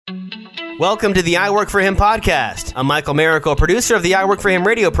Welcome to the I Work For Him podcast. I'm Michael Miracle, producer of the I Work For Him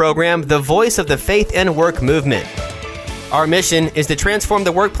radio program, the voice of the faith and work movement. Our mission is to transform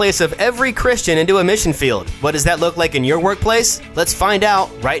the workplace of every Christian into a mission field. What does that look like in your workplace? Let's find out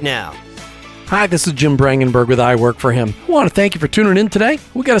right now. Hi, this is Jim Brangenberg with I Work For Him. I want to thank you for tuning in today.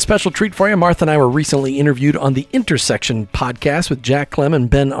 We got a special treat for you. Martha and I were recently interviewed on the Intersection podcast with Jack Clem and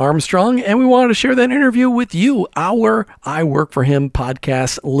Ben Armstrong, and we wanted to share that interview with you, our I Work For Him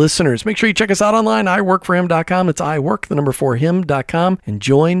podcast listeners. Make sure you check us out online, iworkforhim.com. It's iwork4him.com, and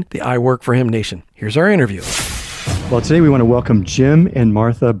join the I Work For Him Nation. Here's our interview. Well, today we want to welcome Jim and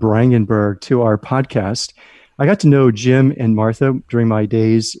Martha Brangenberg to our podcast. I got to know Jim and Martha during my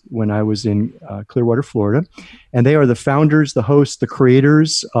days when I was in Clearwater, Florida, and they are the founders, the hosts, the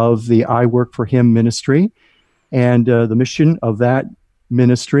creators of the I Work For Him ministry. And the mission of that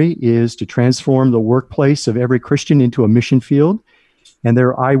ministry is to transform the workplace of every Christian into a mission field. And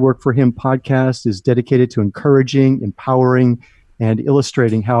their I Work For Him podcast is dedicated to encouraging, empowering, and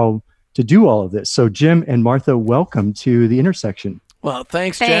illustrating how to do all of this. So Jim and Martha, welcome to the Intersection. Well,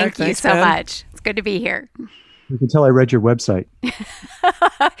 thanks, Jack. Thank you so much. It's good to be here. You can tell I read your website.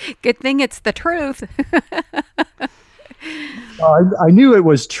 Good thing it's the truth. I knew it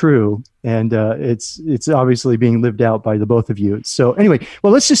was true, and it's obviously being lived out by the both of you. So anyway,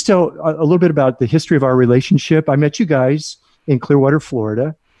 well, let's just tell a little bit about the history of our relationship. I met you guys in Clearwater,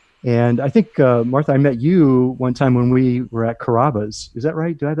 Florida, and I think, Martha, I met you one time when we were at Carrabba's. Is that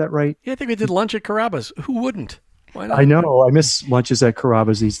right? Do I have that right? Yeah, I think we did lunch at Carrabba's. Who wouldn't? Why not? I know. I miss lunches at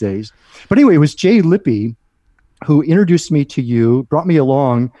Carrabba's these days. But anyway, it was Jay Lippy who introduced me to you, brought me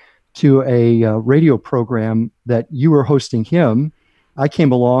along to a radio program that you were hosting him. I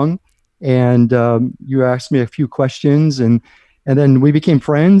came along, and you asked me a few questions, and then we became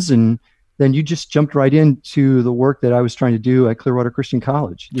friends, and then you just jumped right into the work that I was trying to do at Clearwater Christian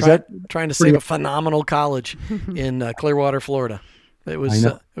College. Trying to save a phenomenal college in Clearwater, Florida. It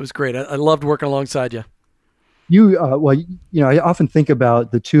was great. I loved working alongside you. I often think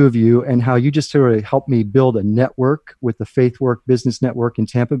about the two of you and how you just sort of helped me build a network with the Faith Work Business Network in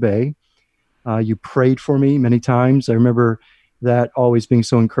Tampa Bay. You prayed for me many times. I remember that always being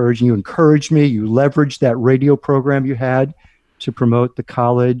so encouraging. You encouraged me. You leveraged that radio program you had to promote the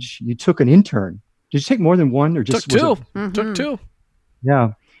college. You took an intern. Did you take more than one, or just took two? Took two.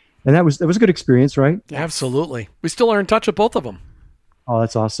 Yeah, and that was a good experience, right? Absolutely. We still are in touch with both of them. Oh,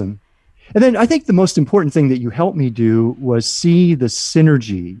 that's awesome. And then I think the most important thing that you helped me do was see the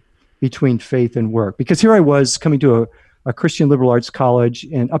synergy between faith and work. Because here I was coming to a Christian liberal arts college,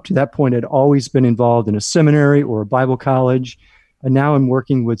 and up to that point I'd always been involved in a seminary or a Bible college. And now I'm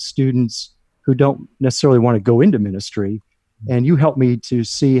working with students who don't necessarily want to go into ministry. And you helped me to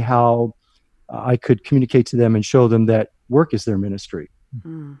see how I could communicate to them and show them that work is their ministry.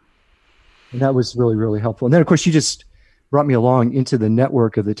 Mm. And that was really, really helpful. And then, of course, you just brought me along into the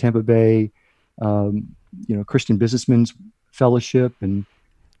network of the Tampa Bay, Christian Businessmen's Fellowship and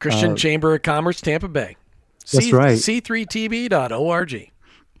Christian Chamber of Commerce, Tampa Bay. That's right. C3TB.org.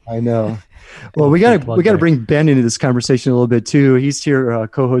 I know. Well, we got to bring Ben into this conversation a little bit too. He's here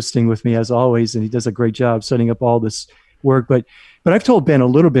co-hosting with me as always, and he does a great job setting up all this work. But I've told Ben a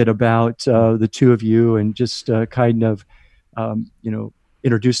little bit about the two of you, and just kind of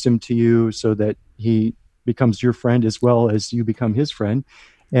introduced him to you so that he becomes your friend as well as you become his friend.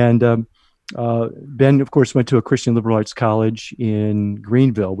 And Ben, of course, went to a Christian liberal arts college in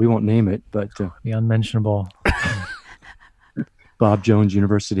Greenville. We won't name it, but the unmentionable Bob Jones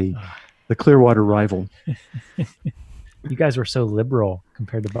University, the Clearwater rival. You guys were so liberal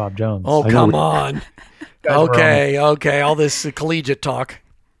compared to Bob Jones. Oh, come on. Okay. All this collegiate talk.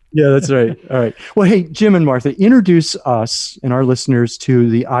 Yeah, that's right. All right. Well, hey, Jim and Martha, introduce us and our listeners to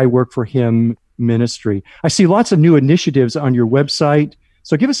the I Work For Him ministry. I see lots of new initiatives on your website.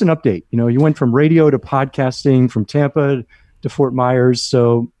 So give us an update. You went from radio to podcasting, from Tampa to Fort Myers.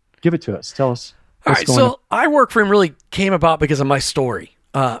 So give it to us. Tell us. All right. So I Work For Him really came about because of my story.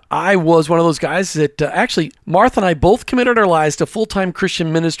 I was one of those guys that actually Martha and I both committed our lives to full-time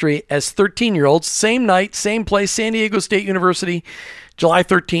Christian ministry as 13-year-olds, same night, same place, San Diego State University, July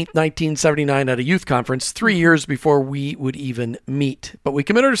 13th, 1979 at a youth conference, 3 years before we would even meet. But we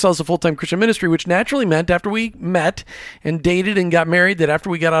committed ourselves to full-time Christian ministry, which naturally meant after we met and dated and got married, that after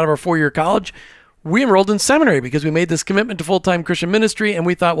we got out of our 4-year college, we enrolled in seminary because we made this commitment to full-time Christian ministry, and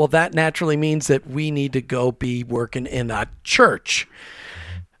we thought, well, that naturally means that we need to go be working in a church.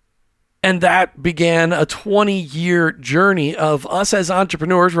 And that began a 20-year journey of us as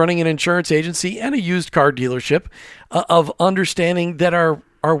entrepreneurs running an insurance agency and a used car dealership, of understanding that our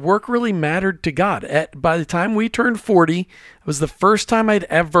our work really mattered to God. By the time we turned 40, it was the first time I'd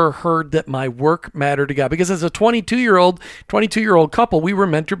ever heard that my work mattered to God. Because as a 22-year-old couple, we were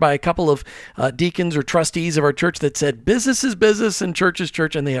mentored by a couple of deacons or trustees of our church that said, business is business and church is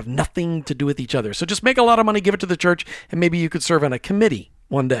church, and they have nothing to do with each other. So just make a lot of money, give it to the church, and maybe you could serve on a committee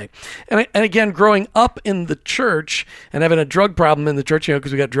one day. And again, growing up in the church and having a drug problem in the church,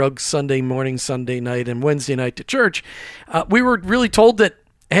 because we got drugs Sunday morning, Sunday night, and Wednesday night to church, we were really told that,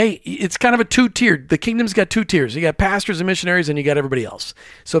 hey, it's kind of a two-tiered. The kingdom's got two tiers. You got pastors and missionaries, and you got everybody else.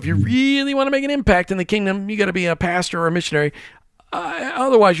 So if you really want to make an impact in the kingdom, you got to be a pastor or a missionary.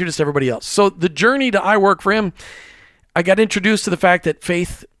 Otherwise, you're just everybody else. So the journey to I Work for Him, I got introduced to the fact that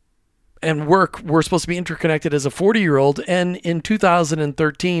faith and work were supposed to be interconnected as a 40-year-old. And in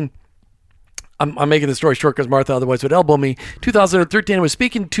 2013, I'm making the story short because Martha otherwise would elbow me. 2013, I was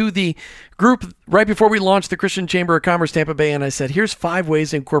speaking to the group right before we launched the Christian Chamber of Commerce Tampa Bay, and I said, here's 5 ways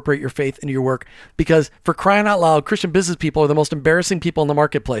to incorporate your faith into your work, because for crying out loud, Christian business people are the most embarrassing people in the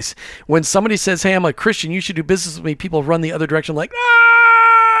marketplace. When somebody says, hey, I'm a Christian, you should do business with me, people run the other direction like,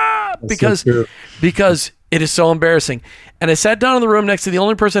 because it is so embarrassing. And I sat down in the room next to the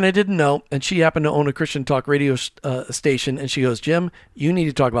only person I didn't know, and she happened to own a Christian talk radio station, and she goes, Jim, you need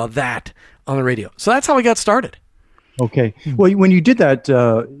to talk about that on the radio. So that's how we got started. Okay. Well, when you did that,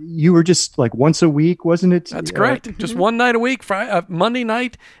 you were just like once a week, wasn't it? That's correct. Just one night a week, Monday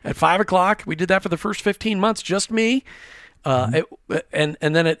night at 5:00. We did that for the first 15 months, just me. And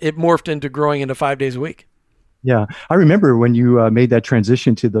then it morphed into growing into 5 days a week. Yeah, I remember when you made that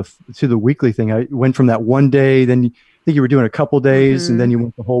transition to the weekly thing. I went from that one day, then I think you were doing a couple days, and then you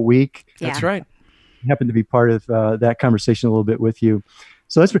went the whole week. Yeah. That's right. I happened to be part of that conversation a little bit with you.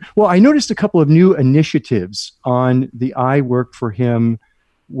 So that's well. I noticed a couple of new initiatives on the I Work for Him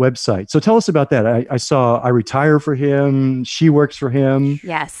website. So tell us about that. I saw I Retire for Him. She Works for Him.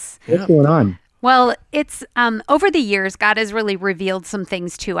 Yes. What's going on? Well, it's over the years, God has really revealed some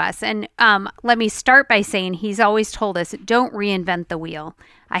things to us. And let me start by saying He's always told us, don't reinvent the wheel.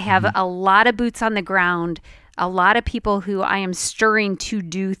 I have a lot of boots on the ground, a lot of people who I am stirring to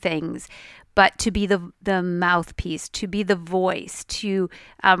do things, but to be the mouthpiece, to be the voice, to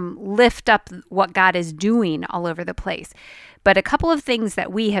lift up what God is doing all over the place. But a couple of things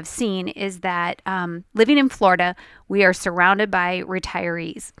that we have seen is that living in Florida, we are surrounded by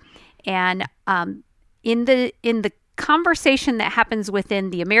retirees. And in the conversation that happens within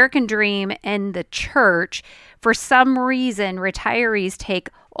the American dream and the church, for some reason, retirees take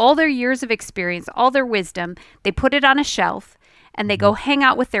all their years of experience, all their wisdom, they put it on a shelf, and they go hang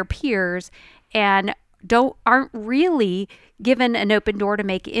out with their peers and aren't really given an open door to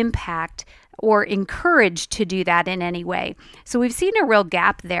make impact or encouraged to do that in any way. So we've seen a real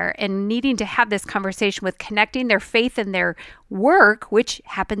gap there and needing to have this conversation with connecting their faith and their work, which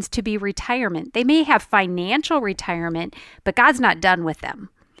happens to be retirement. They may have financial retirement, but God's not done with them.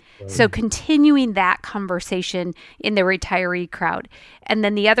 So continuing that conversation in the retiree crowd. And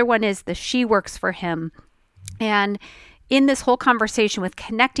then the other one is the She Works for Him. And in this whole conversation with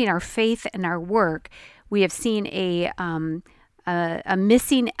connecting our faith and our work, we have seen a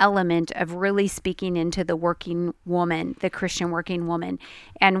missing element of really speaking into the working woman, the Christian working woman.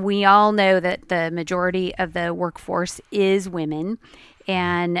 And we all know that the majority of the workforce is women,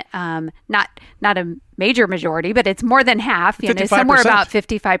 and not a major majority, but it's more than half, somewhere about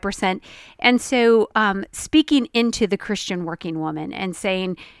 55%. And so speaking into the Christian working woman and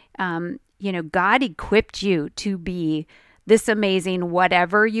saying, God equipped you to be this amazing,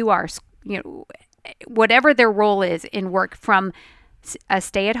 whatever you are, whatever their role is in work, from a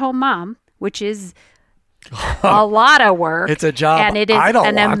stay-at-home mom, which is a lot of work. It's a job, and it is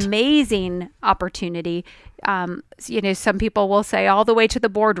an amazing opportunity. Some people will say all the way to the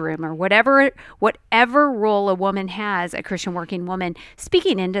boardroom or whatever role a woman has, a Christian working woman,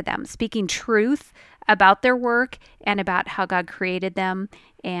 speaking into them, speaking truth about their work and about how God created them,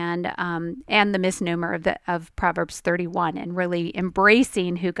 and the misnomer of Proverbs 31, and really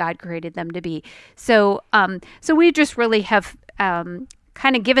embracing who God created them to be. So we just really have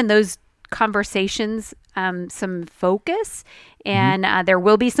kind of given those conversations some focus, and there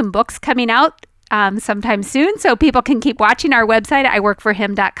will be some books coming out sometime soon, so people can keep watching our website,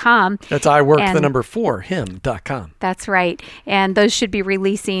 iworkforhim.com. That's iwork4him.com. That's right. And those should be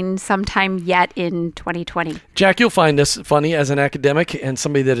releasing sometime yet in 2020. Jack, you'll find this funny as an academic and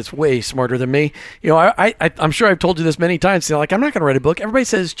somebody that is way smarter than me. I'm sure I've told you this many times. They're like, I'm not going to write a book. Everybody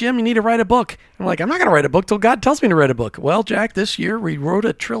says, Jim, you need to write a book. I'm like, I'm not going to write a book till God tells me to write a book. Well, Jack, this year we wrote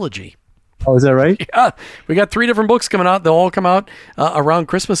a trilogy. Oh, is that right? Yeah. We got 3 different books coming out. They'll all come out around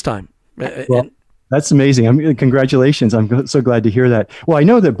Christmas time. Well, That's amazing. Congratulations. I'm so glad to hear that. Well, I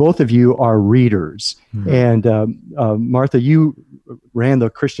know that both of you are readers. And Martha, you ran the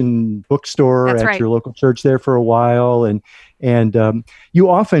Christian bookstore at your local church there for a while. And you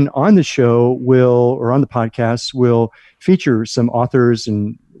often on the show or on the podcast will feature some authors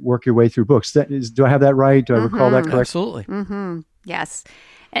and work your way through books. Do I have that right? Do I recall that correctly? Absolutely. Yes.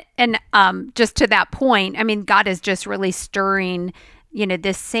 And just to that point, I mean, God is just really stirring,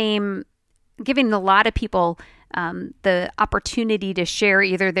 this same, giving a lot of people the opportunity to share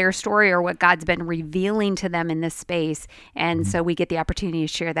either their story or what God's been revealing to them in this space. And so we get the opportunity to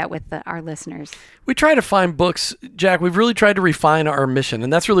share that with our listeners. We try to find books, Jack. We've really tried to refine our mission,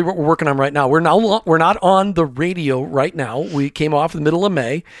 and that's really what we're working on right now. We're not on the radio right now. We came off in the middle of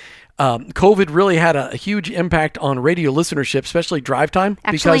May. COVID really had a huge impact on radio listenership, especially drive time.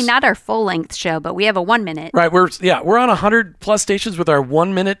 Actually, not our full length show, but we have a 1 minute. Right. We're on 100 plus stations with our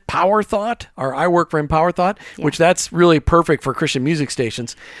 1 minute Power Thought, our I Work for Him Power Thought, which that's really perfect for Christian music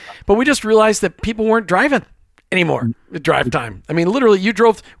stations. But we just realized that people weren't driving anymore at drive time. I mean, literally,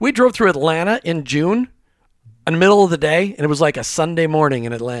 we drove through Atlanta in June in the middle of the day, and it was like a Sunday morning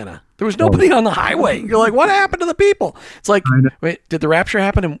in Atlanta. There was nobody on the highway. You're like, what happened to the people? It's like, wait, did the rapture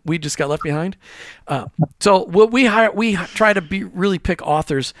happen and we just got left behind? So what we try to really pick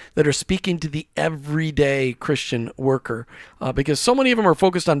authors that are speaking to the everyday Christian worker, because so many of them are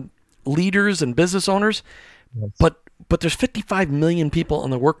focused on leaders and business owners, but there's 55 million people in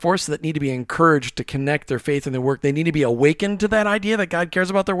the workforce that need to be encouraged to connect their faith in their work. They need to be awakened to that idea that God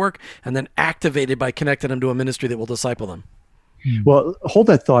cares about their work, and then activated by connecting them to a ministry that will disciple them. Well, hold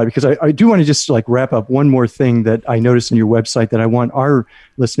that thought, because I do want to just wrap up one more thing that I noticed on your website that I want our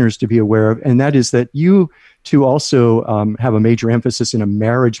listeners to be aware of, and that is that you two also have a major emphasis in a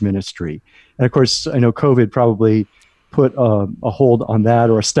marriage ministry. And of course, I know COVID probably put a hold on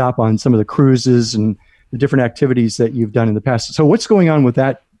that, or a stop on some of the cruises and the different activities that you've done in the past. So what's going on with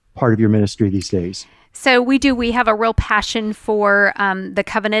that part of your ministry these days? So we have a real passion for the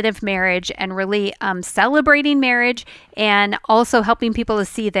covenant of marriage, and really celebrating marriage, and also helping people to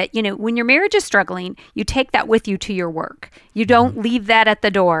see that, when your marriage is struggling, you take that with you to your work. You don't leave that at the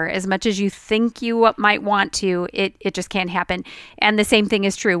door. As much as you think you might want to, it just can't happen. And the same thing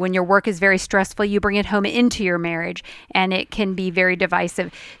is true. When your work is very stressful, you bring it home into your marriage, and it can be very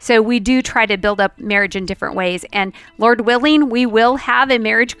divisive. So we do try to build up marriage in different ways. And Lord willing, we will have a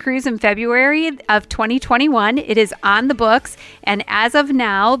marriage cruise in February of 2021. It is on the books, and as of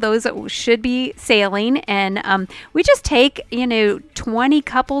now, those should be sailing. And we just take 20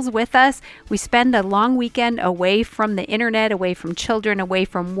 couples with us. We spend a long weekend away from the internet, away from children, away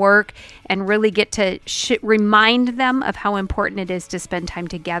from work, and really get to remind them of how important it is to spend time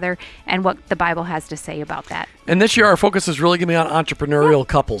together and what the Bible has to say about that. And this year, our focus is really going to be on entrepreneurial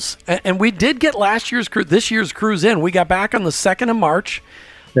couples. And we did get this year's cruise in. We got back on the 2nd of March.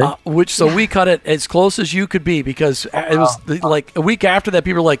 We cut it as close as you could be, because it was like a week after that,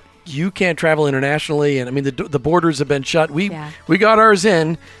 people were like, you can't travel internationally. And I mean, the borders have been shut. We got ours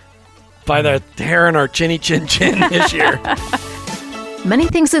in by the hair in our chinny chin chin this year. Many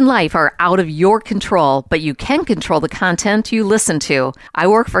things in life are out of your control, but you can control the content you listen to. I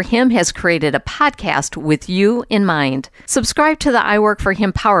Work for Him has created a podcast with you in mind. Subscribe to the I Work for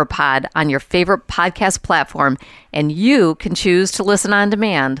Him Power Pod on your favorite podcast platform, and you can choose to listen on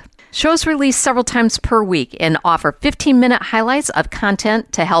demand. Shows released several times per week and offer 15-minute highlights of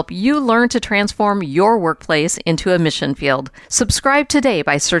content to help you learn to transform your workplace into a mission field. Subscribe today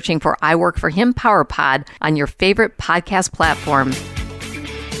by searching for I Work for Him Power Pod on your favorite podcast platform.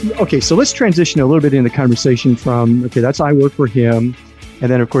 Okay, so let's transition a little bit in the conversation from, that's I Work for Him.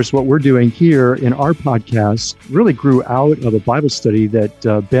 And then, of course, what we're doing here in our podcast really grew out of a Bible study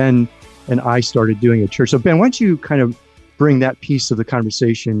that Ben and I started doing at church. So, Ben, why don't you kind of bring that piece of the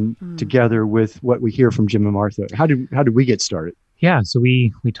conversation together with what we hear from Jim and Martha? How did we get started? Yeah, so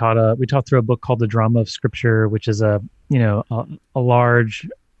we taught through a book called The Drama of Scripture, which is a large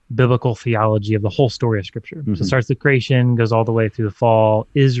biblical theology of the whole story of Scripture. Mm-hmm. So it starts with creation, goes all the way through the fall,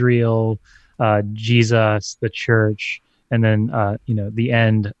 Israel, Jesus, the church, and then the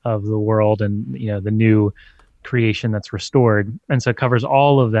end of the world, and the new creation that's restored. And so it covers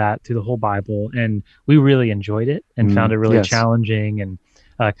all of that through the whole Bible. And we really enjoyed it and found it really challenging, and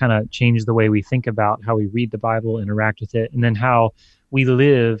kind of changed the way we think about how we read the Bible, interact with it, and then how we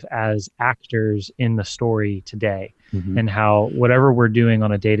live as actors in the story today. Mm-hmm. And how whatever we're doing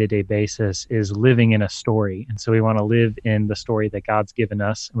on a day-to-day basis is living in a story. And so we want to live in the story that God's given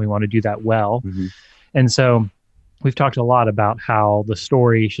us, and we want to do that well. Mm-hmm. And so we've talked a lot about how the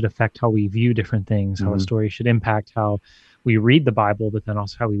story should affect how we view different things, how a story should impact how we read the Bible, but then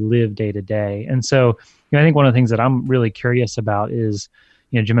also how we live day to day. And so, I think one of the things that I'm really curious about is,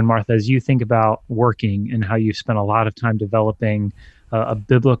 Jim and Martha, as you think about working and how you've spent a lot of time developing a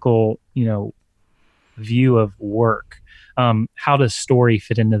biblical, view of work, how does story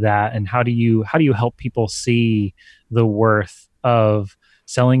fit into that? And how do you help people see the worth of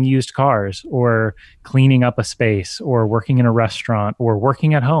selling used cars, or cleaning up a space, or working in a restaurant, or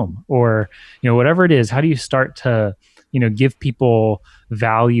working at home, or, whatever it is? How do you start to, give people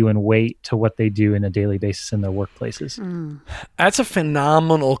value and weight to what they do in a daily basis in their workplaces? That's a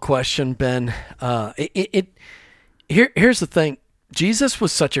phenomenal question, Ben. Here's the thing. Jesus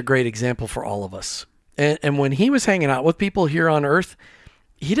was such a great example for all of us. And when he was hanging out with people here on earth,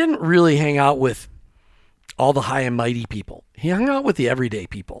 he didn't really hang out with all the high and mighty people. He hung out with the everyday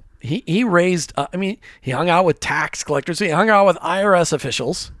people. He raised, he hung out with tax collectors. He hung out with IRS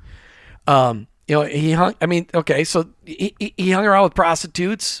officials. He hung around with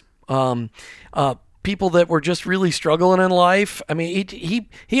prostitutes, people that were just really struggling in life. He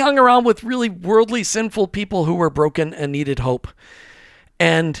hung around with really worldly, sinful people who were broken and needed hope.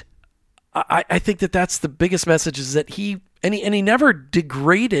 And I think that's the biggest message, is that he never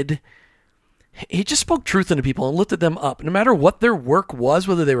degraded. He just spoke truth into people and lifted them up, no matter what their work was,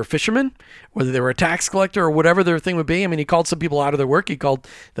 whether they were fishermen, whether they were a tax collector, or whatever their thing would be. He called some people out of their work. He called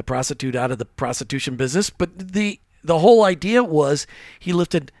the prostitute out of the prostitution business. But the whole idea was he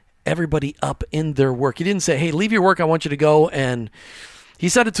lifted everybody up in their work. He didn't say, hey, leave your work, I want you to go. And he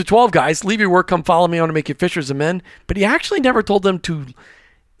said it to 12 guys, leave your work, come follow me, I want to make you fishers of men. But he actually never told them to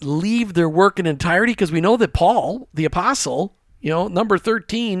leave their work in entirety, because we know that Paul, the apostle, number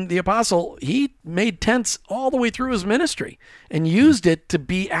 13, the apostle, he made tents all the way through his ministry and used it to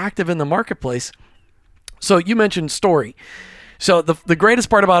be active in the marketplace. So you mentioned story. So the greatest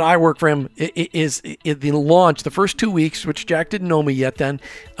part about I Work for Him is the launch, the first 2 weeks, which Jack didn't know me yet then.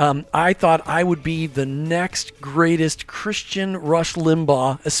 I thought I would be the next greatest Christian Rush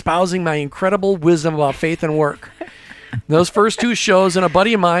Limbaugh, espousing my incredible wisdom about faith and work. Those first 2 shows, and a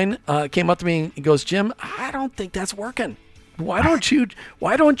buddy of mine came up to me and goes, Jim, I don't think that's working. Why don't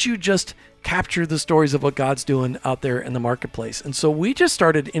you just capture the stories of what God's doing out there in the marketplace? And so we just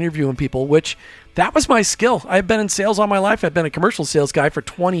started interviewing people, which that was my skill. I've been in sales all my life. I've been a commercial sales guy for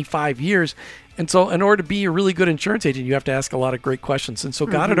 25 years. And so in order to be a really good insurance agent, you have to ask a lot of great questions. And so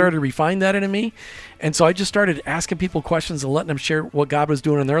God had already refined that into me. And so I just started asking people questions and letting them share what God was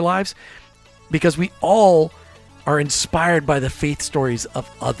doing in their lives, because we all are inspired by the faith stories of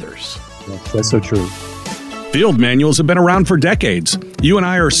others. That's so true. Field manuals have been around for decades. You and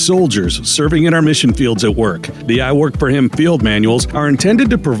I are soldiers serving in our mission fields at work. The I Work for Him field manuals are intended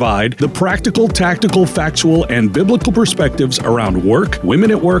to provide the practical, tactical, factual, and biblical perspectives around work,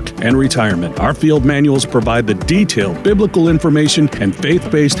 women at work, and retirement. Our field manuals provide the detailed biblical information and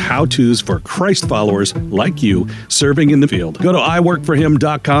faith-based how-tos for Christ followers like you serving in the field. Go to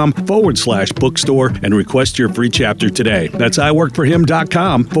iworkforhim.com/bookstore and request your free chapter today. That's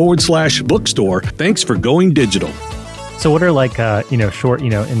iworkforhim.com/bookstore. Thanks for going digital. So what are short,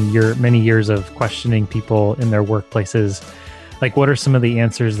 in your many years of questioning people in their workplaces, what are some of the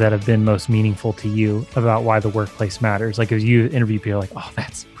answers that have been most meaningful to you about why the workplace matters? As you interview people, oh,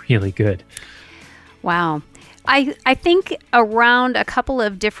 that's really good. Wow. I think around a couple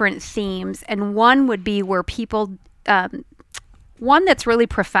of different themes, and one would be where people, one that's really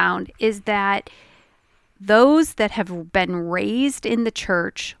profound is that those that have been raised in the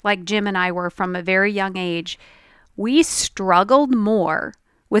church, like Jim and I were from a very young age, we struggled more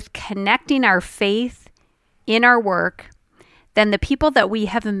with connecting our faith in our work than the people that we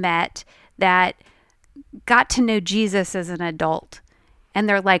have met that got to know Jesus as an adult. And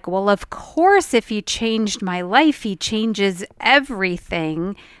they're like, well, of course, if he changed my life, he changes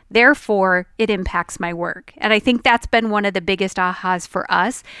everything. Therefore, it impacts my work. And I think that's been one of the biggest ahas for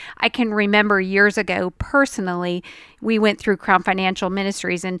us. I can remember years ago, personally, we went through Crown Financial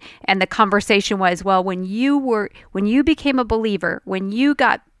Ministries, and the conversation was, well, when you became a believer, when you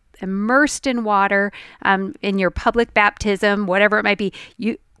got immersed in water, in your public baptism, whatever it might be,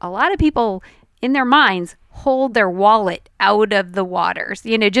 a lot of people in their minds hold their wallet out of the waters.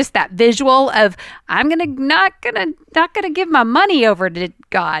 Just that visual of, I'm not gonna give my money over to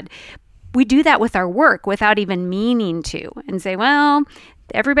God. We do that with our work without even meaning to, and say, well,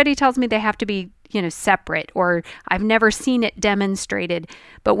 everybody tells me they have to be, separate, or I've never seen it demonstrated.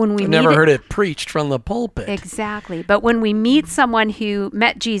 But when we never heard it preached from the pulpit. Exactly. But when we meet someone who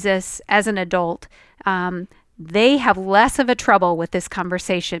met Jesus as an adult, they have less of a trouble with this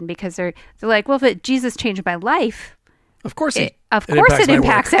conversation, because they're like, well, if Jesus changed my life, Of course, it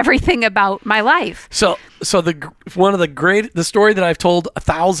impacts everything about my life. So the story that I've told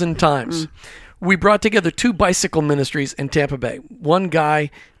 1,000 times. We brought together 2 bicycle ministries in Tampa Bay. One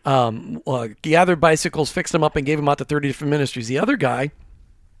guy gathered bicycles, fixed them up, and gave them out to 30 different ministries. The other guy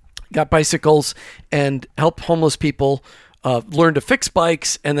got bicycles and helped homeless people learn to fix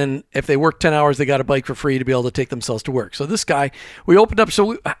bikes, and then if they worked 10 hours, they got a bike for free to be able to take themselves to work. So this guy, we opened up,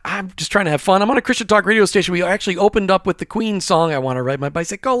 I'm just trying to have fun. I'm on a Christian Talk radio station. We actually opened up with the Queen song, I Want to Ride My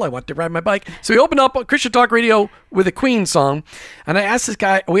Bicycle, I Want to Ride My Bike. So we opened up Christian Talk radio with a Queen song, and I asked this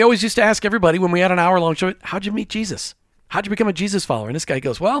guy, we always used to ask everybody when we had an hour-long show, how'd you meet Jesus? How'd you become a Jesus follower? And this guy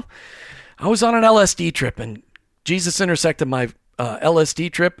goes, well, I was on an LSD trip, and Jesus intersected my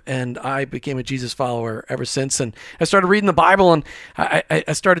LSD trip, and I became a Jesus follower ever since. And I started reading the Bible, and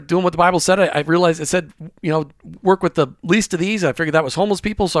I started doing what the Bible said. I realized it said, work with the least of these. I figured that was homeless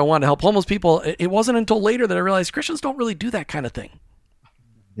people, so I wanted to help homeless people. It wasn't until later that I realized Christians don't really do that kind of thing.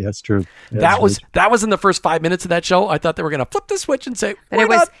 Yeah, that's true. That was in the first 5 minutes of that show. I thought they were going to flip the switch and say,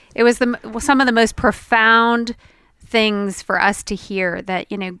 but it was some of the most profound things for us to hear, that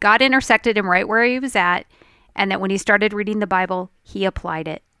God intersected him right where he was at. And that when he started reading the Bible, he applied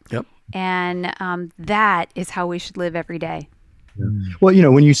it. Yep. And that is how we should live every day. Yeah. Well,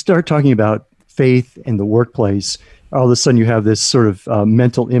 when you start talking about faith in the workplace, all of a sudden you have this sort of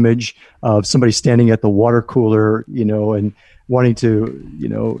mental image of somebody standing at the water cooler, and wanting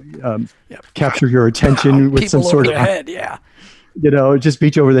to, capture your attention with some sort of head, yeah. Just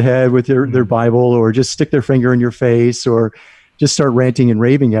beat you over the head with their Bible, or just stick their finger in your face, or just start ranting and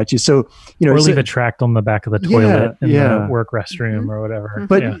raving at you. So, or leave a tract on the back of the toilet in the work restroom or whatever.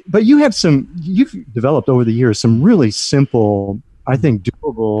 But you've developed over the years some really simple, I think,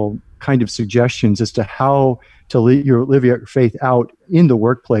 doable kind of suggestions as to how to live your faith out in the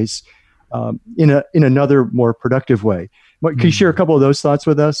workplace in another more productive way. Can you share a couple of those thoughts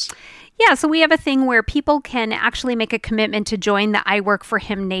with us? Yeah, so we have a thing where people can actually make a commitment to join the I Work for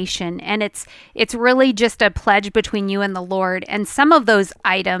Him Nation, and it's really just a pledge between you and the Lord. And some of those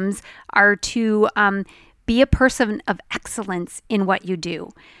items are to be a person of excellence in what you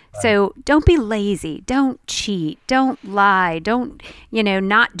do. So don't be lazy, don't cheat, don't lie, don't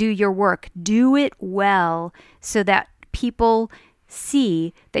not do your work. Do it well so that people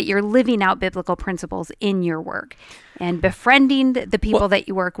see that you're living out biblical principles in your work and befriending the people that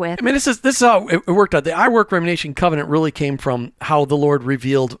you work with. I mean, this is how it worked out. The I Work for Him Nation covenant really came from how the Lord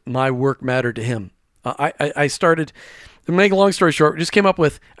revealed my work mattered to him. I started, to make a long story short, just came up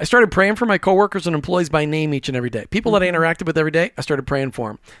with, I started praying for my coworkers and employees by name each and every day. People that I interacted with every day, I started praying for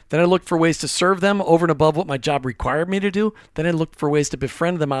them. Then I looked for ways to serve them over and above what my job required me to do. Then I looked for ways to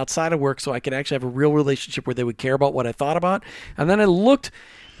befriend them outside of work so I could actually have a real relationship where they would care about what I thought about. And then I looked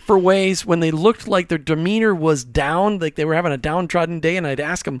for ways when they looked like their demeanor was down, like they were having a downtrodden day, and I'd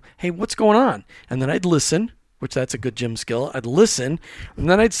ask them, hey, what's going on? And then I'd listen, which that's a good gym skill. I'd listen, and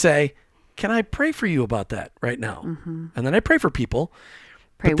then I'd say, can I pray for you about that right now? Mm-hmm. And then I pray for people.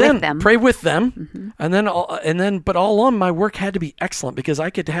 Pray with them. Mm-hmm. But all along, my work had to be excellent, because I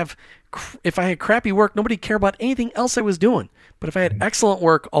could have, if I had crappy work, nobody cared about anything else I was doing. But if I had excellent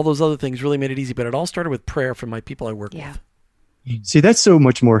work, all those other things really made it easy. But it all started with prayer for my people I work with. See, that's so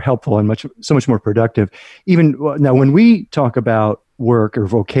much more helpful and so much more productive. Even now, when we talk about work or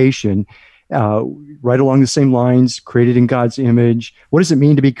vocation, right along the same lines, created in God's image. What does it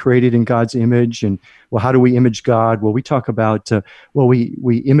mean to be created in God's image? And well, how do we image God? Well, we talk about,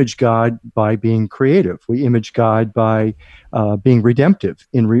 we image God by being creative. We image God by being redemptive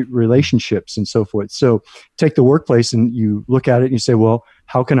in relationships and so forth. So take the workplace and you look at it and you say, well,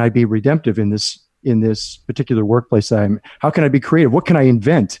 how can I be redemptive in this particular workplace how can I be creative? What can I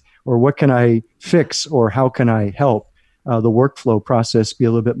invent? Or what can I fix? Or how can I help the workflow process be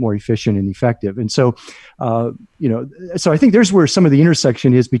a little bit more efficient and effective? And so, so I think there's where some of the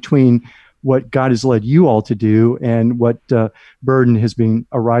intersection is between what God has led you all to do and what burden has been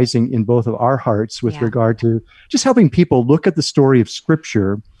arising in both of our hearts with regard to just helping people look at the story of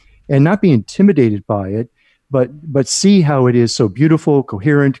Scripture and not be intimidated by it, but see how it is so beautiful,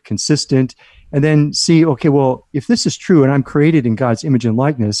 coherent, consistent, and then see, okay, well, if this is true and I'm created in God's image and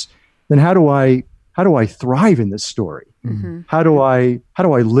likeness, then how do I thrive in this story? Mm-hmm. How do I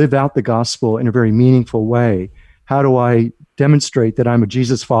live out the gospel in a very meaningful way? How do I demonstrate that I'm a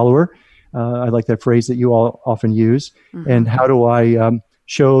Jesus follower? I like that phrase that you all often use. Mm-hmm. And how do I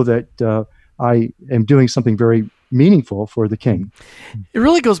show that I am doing something very meaningful for the King? It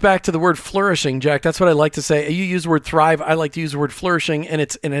really goes back to the word flourishing, Jack. That's what I like to say. You use the word thrive. I like to use the word flourishing, and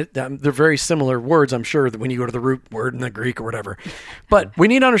they're very similar words, I'm sure, that when you go to the root word in the Greek or whatever. But we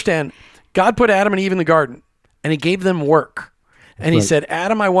need to understand, God put Adam and Eve in the garden. and he gave them work. And he Right. said,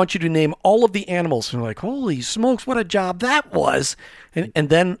 Adam, I want you to name all of the animals. And they're like, holy smokes, what a job that was. And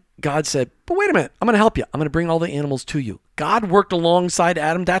then God said, but wait a minute, I'm going to help you. I'm going to bring all the animals to you. God worked alongside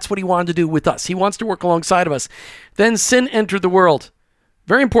Adam. That's what he wanted to do with us. He wants to work alongside of us. Then sin entered the world.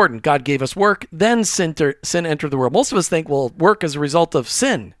 Very important. God gave us work. Then sin entered the world. Most of us think, well, work is a result of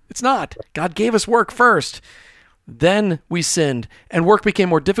sin. It's not. God gave us work first. Then we sinned and work became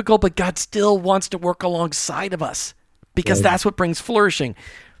more difficult, but God still wants to work alongside of us because that's what brings flourishing.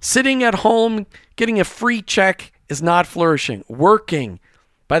 Sitting at home, getting a free check is not flourishing. Working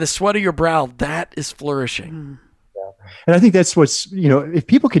by the sweat of your brow, that is flourishing. And I think that's what's, if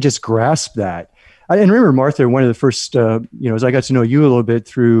people could just grasp that. And remember, Martha, one of the first, as I got to know you a little bit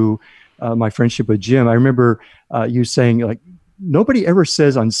through my friendship with Jim, I remember you saying, like, nobody ever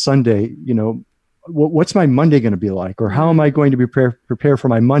says on Sunday, what's my Monday going to be like? Or how am I going to prepare for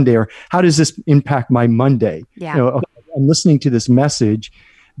my Monday? Or how does this impact my Monday? Yeah. I'm listening to this message,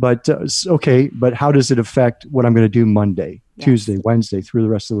 but but how does it affect what I'm going to do Monday, Yes. Tuesday, Wednesday, through the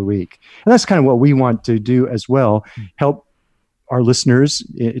rest of the week? And that's kind of what we want to do as well, help our listeners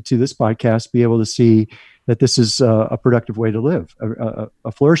to this podcast be able to see that this is a productive way to live,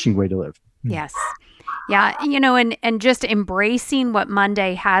 a flourishing way to live. Yes. Yeah, and just embracing what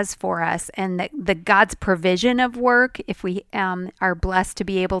Monday has for us and the God's provision of work, if we are blessed to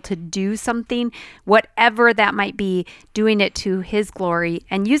be able to do something, whatever that might be, doing it to his glory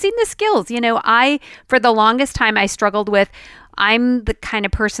and using the skills. For the longest time, I struggled with, I'm the kind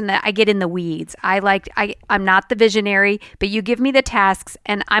of person that I get in the weeds. I'm not the visionary, but you give me the tasks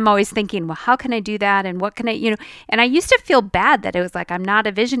and I'm always thinking, well, how can I do that? And what can I, and I used to feel bad that it was like, I'm not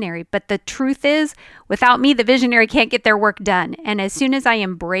a visionary, but the truth is without me, the visionary can't get their work done. And as soon as I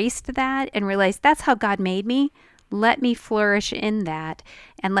embraced that and realized that's how God made me, let me flourish in that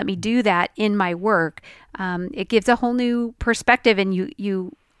and let me do that in my work. It gives a whole new perspective and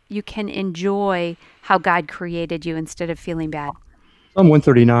you can enjoy how God created you instead of feeling bad. Psalm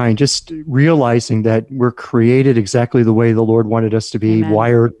 139, just realizing that we're created exactly the way the Lord wanted us to be, Amen.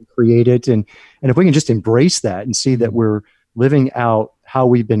 wired, created. And if we can just embrace that and see that we're living out how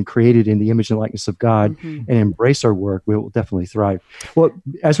we've been created in the image and likeness of God and embrace our work, we will definitely thrive. Well,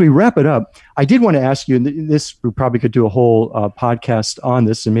 as we wrap it up, I did want to ask you, and this, we probably could do a whole podcast on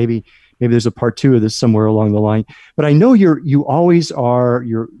this, and maybe there's a part 2 of this somewhere along the line. But I know you always are,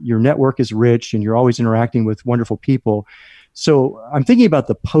 your network is rich and you're always interacting with wonderful people. So I'm thinking about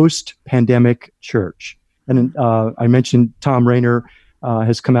the post-pandemic church. And I mentioned Tom Rainer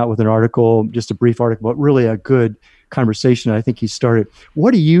has come out with an article, just a brief article, but really a good conversation I think he started.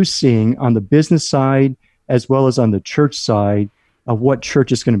 What are you seeing on the business side as well as on the church side of what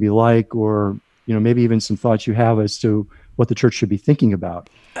church is going to be like, or maybe even some thoughts you have as to what the church should be thinking about?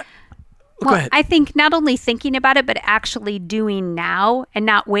 Well, I think not only thinking about it, but actually doing now and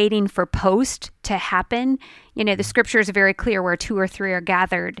not waiting for post to happen. The scripture is very clear where 2 or 3 are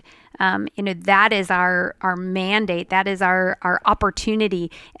gathered. That is our mandate. That is our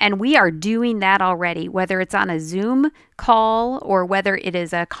opportunity. And we are doing that already, whether it's on a Zoom call or whether it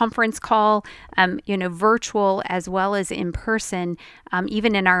is a conference call, virtual as well as in person,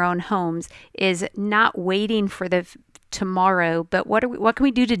 even in our own homes, is not waiting for the tomorrow, but what can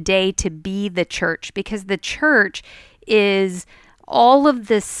we do today to be the church? Because the church is all of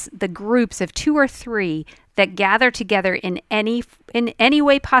the groups of 2 or 3 that gather together in any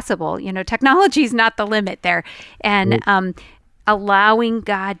way possible. Technology is not the limit there, and allowing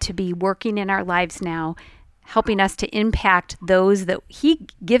God to be working in our lives now, helping us to impact those that he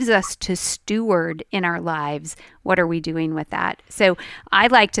gives us to steward in our lives. What are we doing with that? So I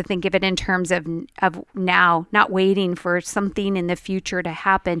like to think of it in terms of now, not waiting for something in the future to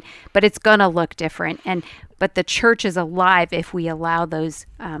happen, but it's going to look different. But the church is alive if we allow those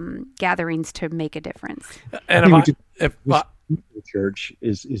gatherings to make a difference. And the church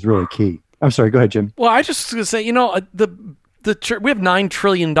is really key. I'm sorry, go ahead, Jim. Well, I just was going to say, the church, we have $9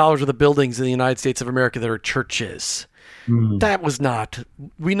 trillion worth of buildings in the United States of America that are churches. That was not,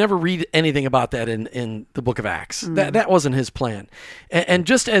 we never read anything about that in the book of Acts. That wasn't his plan. And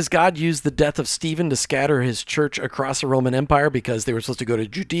just as God used the death of Stephen to scatter his church across the Roman Empire because they were supposed to go to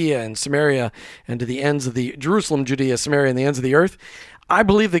Judea and Samaria and to the ends of Jerusalem, Judea, Samaria, and the ends of the earth, I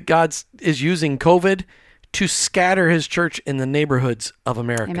believe that God is using COVID to scatter his church in the neighborhoods of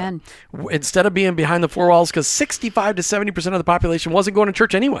America. Amen. Instead of being behind the 4 walls, because 65 to 70% of the population wasn't going to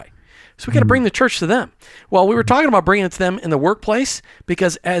church anyway. So we got to bring the church to them. Well, we were talking about bringing it to them in the workplace,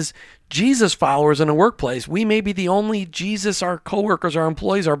 because as Jesus followers in a workplace, we may be the only Jesus our coworkers, our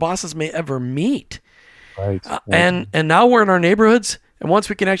employees, our bosses may ever meet. Right. And now we're in our neighborhoods. And once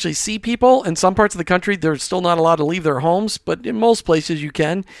we can actually see people, in some parts of the country, they're still not allowed to leave their homes, but in most places you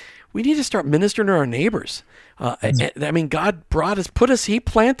can. We need to start ministering to our neighbors. I mean, God He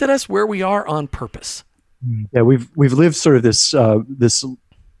planted us where we are on purpose. Yeah, we've lived sort of this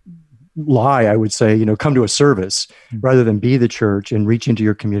lie, I would say, come to a service rather than be the church and reach into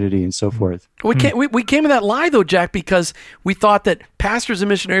your community and so forth. We came to that lie though, Jack, because we thought that pastors and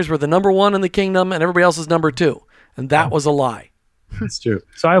missionaries were the number one in the kingdom and everybody else is number two, and that was a lie. That's true.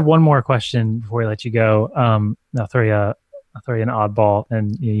 So I have one more question before we let you go. I'll throw you an oddball,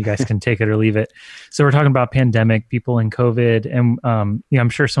 and you guys can take it or leave it. So we're talking about pandemic, people in COVID, and I'm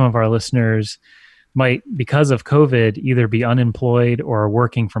sure some of our listeners might, because of COVID, either be unemployed or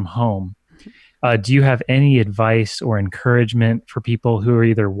working from home. Do you have any advice or encouragement for people who are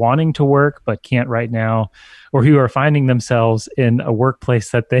either wanting to work but can't right now, or who are finding themselves in a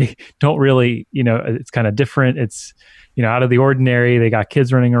workplace that they don't really, it's kind of different. It's, out of the ordinary. They got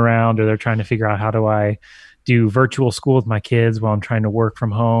kids running around, or they're trying to figure out, how do I do virtual school with my kids while I'm trying to work from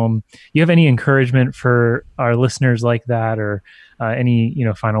home? You have any encouragement for our listeners like that, or any,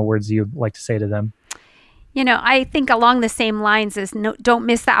 final words you'd like to say to them? I think along the same lines is don't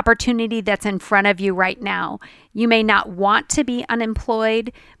miss the opportunity that's in front of you right now. You may not want to be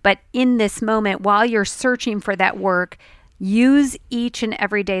unemployed, but in this moment, while you're searching for that work, use each and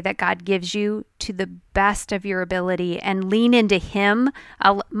every day that God gives you to the best of your ability and lean into Him.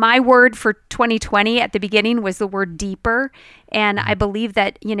 My word for 2020 at the beginning was the word deeper. And I believe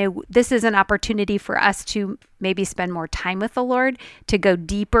that, this is an opportunity for us to maybe spend more time with the Lord, to go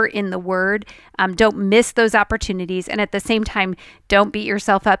deeper in the Word. Don't miss those opportunities. And at the same time, don't beat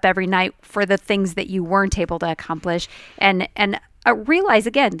yourself up every night for the things that you weren't able to accomplish. And realize,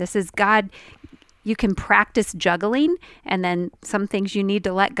 again, this is God. You can practice juggling, and then some things you need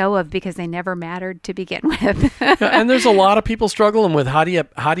to let go of because they never mattered to begin with. And there's a lot of people struggling with how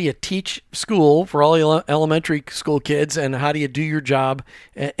do you teach school for all elementary school kids, and how do you do your job?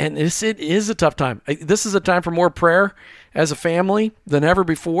 And it is a tough time. This is a time for more prayer as a family than ever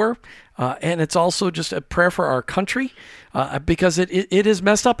before, and it's also just a prayer for our country because it is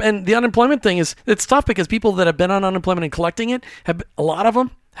messed up. And the unemployment thing it's tough because people that have been on unemployment and collecting it, a lot of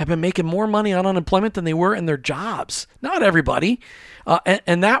them have been making more money on unemployment than they were in their jobs. Not everybody.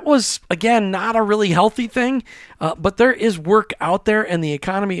 And that was, again, not a really healthy thing. But there is work out there, and the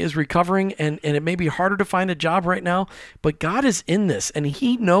economy is recovering, and it may be harder to find a job right now. But God is in this, and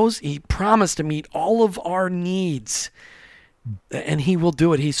He knows, He promised to meet all of our needs. And He will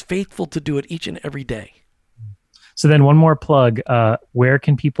do it. He's faithful to do it each and every day. So then one more plug, where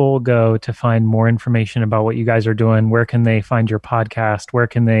can people go to find more information about what you guys are doing? Where can they find your podcast? Where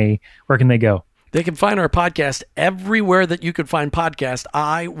can they go? They can find our podcast everywhere that you could find podcast.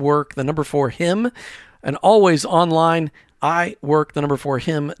 I work 4 him, and always online,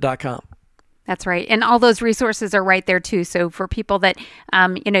 iwork4him.com. That's right. And all those resources are right there too. So for people that,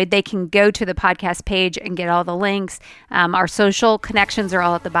 they can go to the podcast page and get all the links. Our social connections are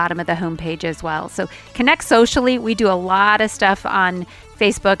all at the bottom of the homepage as well. So connect socially. We do a lot of stuff on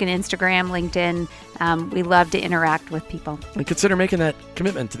Facebook and Instagram, LinkedIn. We love to interact with people. And consider making that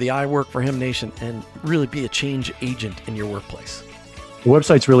commitment to the I Work for Him Nation and really be a change agent in your workplace. The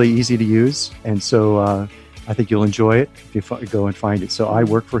website's really easy to use, and so I think you'll enjoy it if you go and find it. So I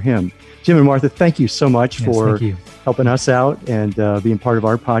Work for Him. Jim and Martha, thank you so much for helping us out and being part of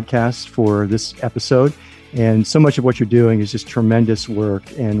our podcast for this episode. And so much of what you're doing is just tremendous work,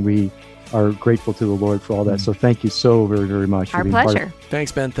 and we are grateful to the Lord for all that. So thank you so very, very much. Our pleasure.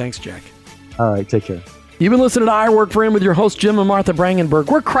 Thanks, Ben. Thanks, Jack. All right, take care. You've been listening to I Work for Him with your host, Jim and Martha Brangenberg.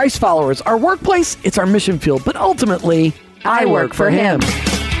 We're Christ followers. Our workplace, it's our mission field, but ultimately, I work for Him.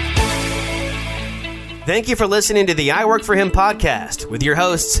 Thank you for listening to the I Work for Him podcast with your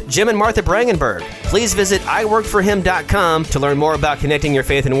hosts, Jim and Martha Brangenberg. Please visit iworkforhim.com to learn more about connecting your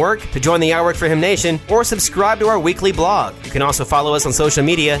faith and work, to join the I Work for Him Nation, or subscribe to our weekly blog. You can also follow us on social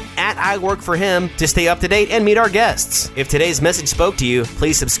media at I Work for Him to stay up to date and meet our guests. If today's message spoke to you,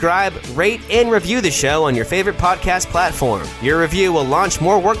 please subscribe, rate, and review the show on your favorite podcast platform. Your review will launch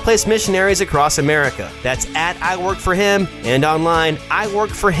more workplace missionaries across America. That's at I Work for Him and online,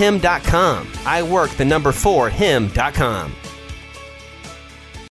 iworkforhim.com. I work 4him.com.